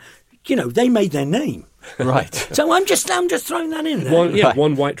Baccarat, they made their name. Right. So I'm just throwing that in there.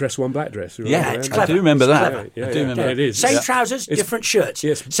 One white dress, one black dress. Yeah, it's I clever. do remember that. Yeah, I do remember it is. Same Yeah. trousers, different shirts.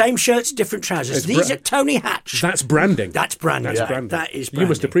 Yes. Same shirts, different trousers. These are Tony Hatch. That's branding. That's branding. That's branding. That is branding. You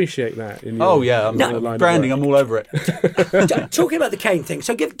must appreciate that. In your line of branding, work. I'm all over it. Talking about the Kane thing,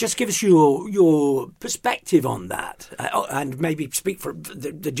 so give us your perspective on that, and maybe speak for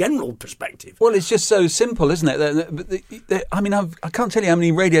the general perspective. Well, it's just so simple, isn't it? I mean, I can't tell you how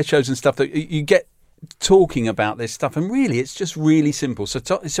many radio shows and stuff that you get talking about this stuff, and really, it's just really simple. So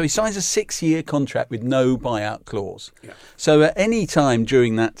he signs a 6-year contract with no buyout clause. Yeah. So at any time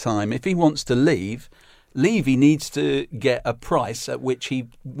during that time, if he wants to leave, he needs to get a price at which he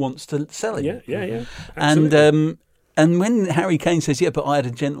wants to sell him. Yeah. Absolutely. And when Harry Kane says, "Yeah, but I had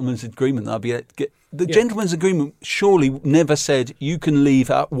a gentleman's agreement," the gentleman's agreement surely never said you can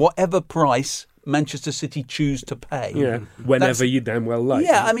leave at whatever price Manchester City choose to pay. Yeah, whenever you damn well like.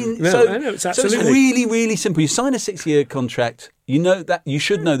 Yeah, I mean, it's absolutely. So it's really, really simple. You sign a 6-year contract. You know that you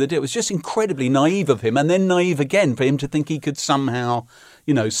should know the deal. It was just incredibly naive of him, and then naive again for him to think he could somehow,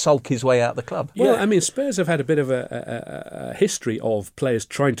 sulk his way out of the club. Well, I mean, Spurs have had a bit of a history of players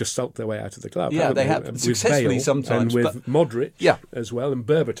trying to sulk their way out of the club. Yeah, they have successfully Bale sometimes, and with Modric, as well, and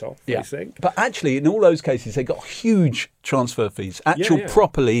Berbatov. I think. But actually, in all those cases, they got huge transfer fees.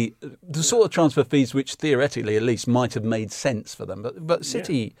 Properly, the sort of transfer fees which theoretically, at least, might have made sense for them. But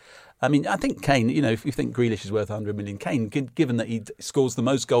City. Yeah. I mean, I think Kane, if you think Grealish is worth 100 million, Kane, given that he scores the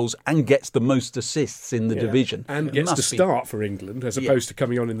most goals and gets the most assists in the division. And gets to start for England as opposed to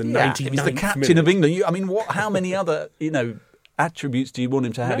coming on in the 99th minute. He's the captain of England. How many other, attributes do you want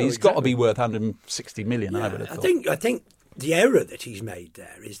him to have? He's got to be worth 160 million, I would have thought. I think the error that he's made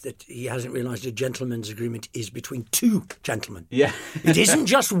there is that he hasn't realised a gentleman's agreement is between two gentlemen. Yeah. It isn't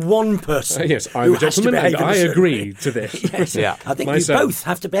just one person. Yes, I'm a gentleman and I agree to this. Yes. Yeah. I think you both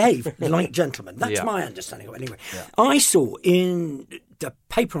have to behave like gentlemen. That's my understanding of it. Anyway, I saw in the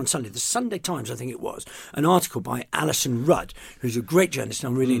paper on Sunday, the Sunday Times, I think it was, an article by Alison Rudd, who's a great journalist,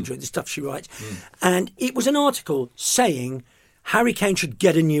 and I really enjoyed the stuff she writes. And it was an article saying Harry Kane should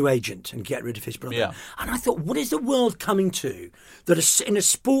get a new agent and get rid of his brother. Yeah. And I thought, what is the world coming to? That in a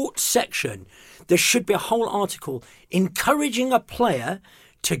sports section, there should be a whole article encouraging a player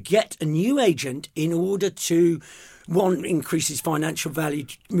to get a new agent in order to, one, increase his financial value,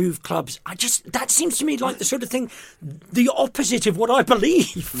 move clubs. That seems to me like the sort of thing, the opposite of what I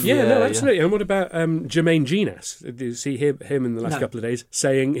believe. Yeah, absolutely. And what about Jermaine Genius? Did you see him in the last couple of days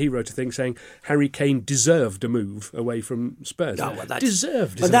he wrote a thing saying Harry Kane deserved a move away from Spurs.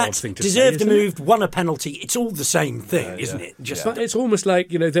 Deserved is an odd thing to say. Deserved a move, won a penalty. It's all the same thing, isn't it? It's almost like,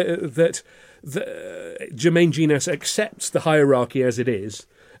 that Jermaine Genius accepts the hierarchy as it is.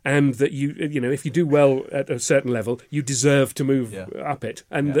 And that if you do well at a certain level, you deserve to move up it,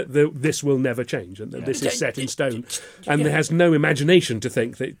 and that this will never change, and that this is set in stone. And there has no imagination to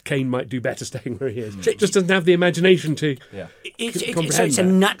think that Kane might do better staying where he is. Just doesn't have the imagination to comprehend so it's a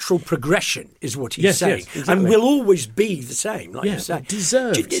natural progression, is what he's saying, exactly. And will always be the same. Like you say,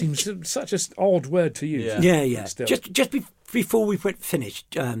 deserved seems such an odd word to use. Yeah. Just before we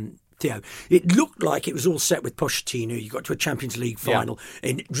finished. Theo, it looked like it was all set with Pochettino. You got to a Champions League final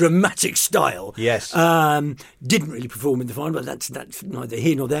in dramatic style. Yes. Didn't really perform in the final, but that's neither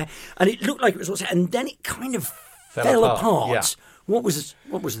here nor there. And it looked like it was all set, and then it kind of fell apart. Yeah. What was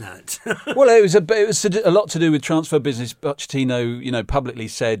that? Well, it was a lot to do with transfer business. Pochettino, publicly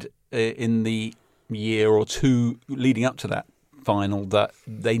said in the year or two leading up to that final that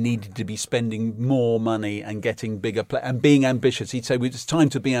they needed to be spending more money and getting bigger and being ambitious. He'd say it's time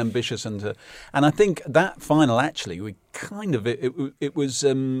to be ambitious and I think that final actually we kind of it was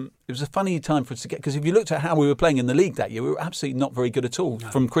a funny time for us to get, because if you looked at how we were playing in the league that year, we were absolutely not very good at all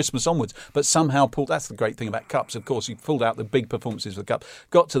from Christmas onwards. But somehow that's the great thing about cups. Of course, you pulled out the big performances of the cup,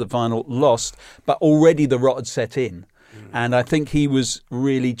 got to the final, lost, but already the rot had set in. And I think he was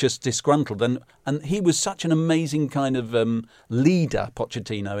really just disgruntled, and he was such an amazing kind of leader,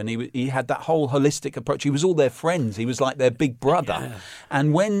 Pochettino, and he had that whole holistic approach. He was all their friends. He was like their big brother.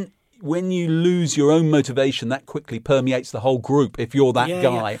 And when you lose your own motivation, that quickly permeates the whole group. If you're that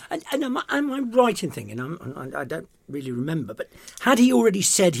guy, and am I right in thinking? I don't really remember, but had he already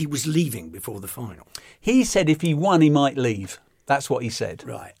said he was leaving before the final? He said if he won, he might leave. That's what he said.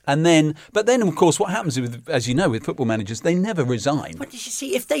 Right. But then, of course, what happens with, as you know, with football managers, they never resign. But you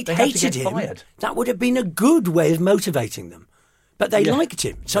see, if they'd hated him, that would have been a good way of motivating them. But they liked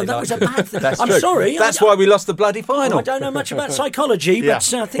him, so that was a bad thing. I'm sorry. That's why we lost the bloody final. I don't know much about psychology,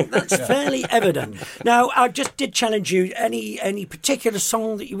 but I think that's fairly evident. Now, I just did challenge you. Any particular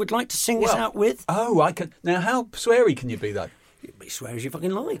song that you would like to sing us out with? Oh, I can. Now, how sweary can you be, though? You can be sweary as you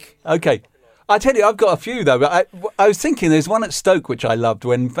fucking like. Okay. I tell you, I've got a few, though. But I was thinking there's one at Stoke which I loved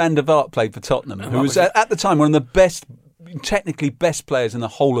when Van der Vaart played for Tottenham, who was at the time one of the technically best players in the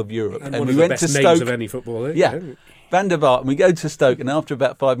whole of Europe. And one of the best names of any footballer. Yeah. Van der Vaart, and we go to Stoke, and after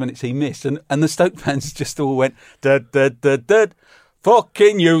about 5 minutes he missed, and the Stoke fans just all went, dud, dud, dud, dud.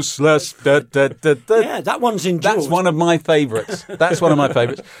 fucking useless. Da, da, da, da. Yeah, that one's in George. That's one of my favourites.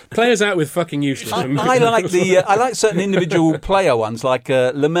 Players out with fucking useless. I like certain individual player ones, like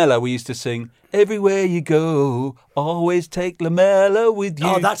Lamella. We used to sing, "Everywhere you go, always take Lamella with you."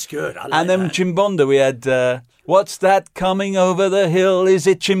 Oh, that's good. I like and then that. Chimbonda, we had, "What's that coming over the hill? Is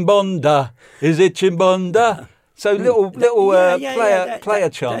it Chimbonda? Is it Chimbonda?" So little player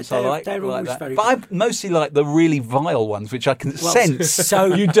chants I like. They're like always that. very But good. I mostly like the really vile ones, which I can sense. So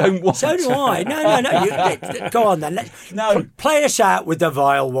you don't want. So do I. No. Go on then. Play us out with the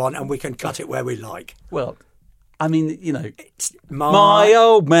vile one, and we can cut it where we like. Well, I mean, you know, It's my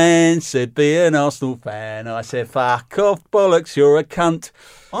old man said, "Be an Arsenal fan." I said, "Fuck off, bollocks, you're a cunt."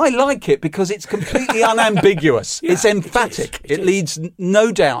 I like it because it's completely unambiguous. Yeah, it's emphatic. it is. Leaves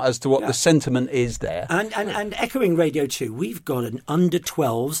no doubt as to what the sentiment is there. And echoing Radio 2, we've got an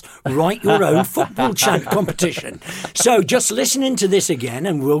under-12s write your own football chant competition. So just listen into this again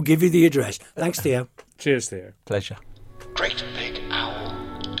and we'll give you the address. Thanks, Theo. Cheers, Theo. Pleasure.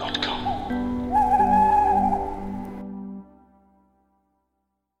 GreatBigOwl.com.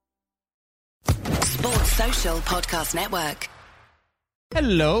 Sports Social Podcast Network.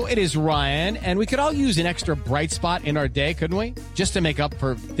 Hello, it is Ryan, and we could all use an extra bright spot in our day, couldn't we? Just to make up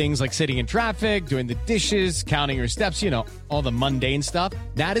for things like sitting in traffic, doing the dishes, counting your steps, all the mundane stuff.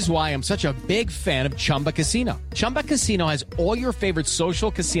 That is why I'm such a big fan of Chumba Casino. Chumba Casino has all your favorite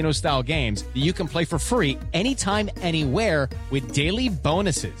social casino-style games that you can play for free anytime, anywhere with daily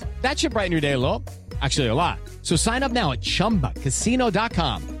bonuses. That should brighten your day a little. Actually, a lot. So sign up now at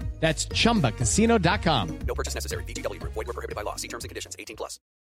ChumbaCasino.com. That's ChumbaCasino.com. No purchase necessary. VGW Group. Void where prohibited by law. See terms and conditions. 18+.